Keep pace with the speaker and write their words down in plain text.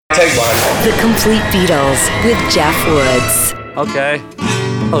take one. The Complete Beatles with Jeff Woods. Okay.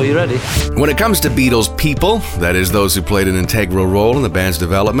 Oh, you ready? When it comes to Beatles people, that is those who played an integral role in the band's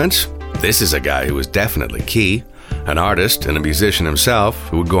development, this is a guy who was definitely key. An artist and a musician himself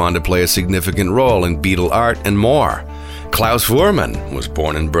who would go on to play a significant role in Beatle art and more. Klaus Voorman was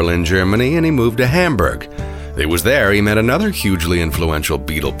born in Berlin, Germany, and he moved to Hamburg. It was there he met another hugely influential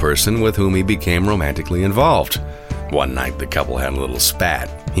Beatle person with whom he became romantically involved. One night the couple had a little spat.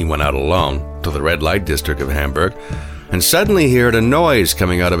 He went out alone to the red light district of Hamburg, and suddenly he heard a noise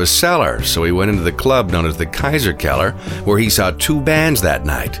coming out of a cellar, so he went into the club known as the Kaiser Keller, where he saw two bands that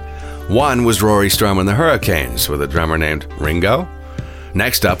night. One was Rory Strum and the Hurricanes, with a drummer named Ringo.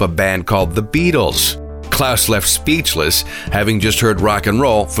 Next up, a band called The Beatles. Klaus left speechless, having just heard rock and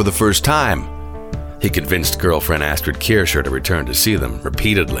roll for the first time. He convinced girlfriend Astrid Kircher to return to see them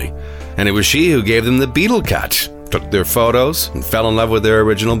repeatedly, and it was she who gave them the Beatle cut, took their photos, and fell in love with their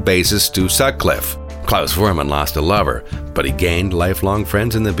original bassist Stu Sutcliffe. Klaus Voorman lost a lover, but he gained lifelong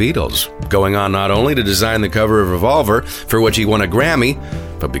friends in the Beatles, going on not only to design the cover of Revolver, for which he won a Grammy,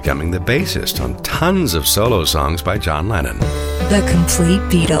 but becoming the bassist on tons of solo songs by John Lennon. The Complete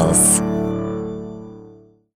Beatles.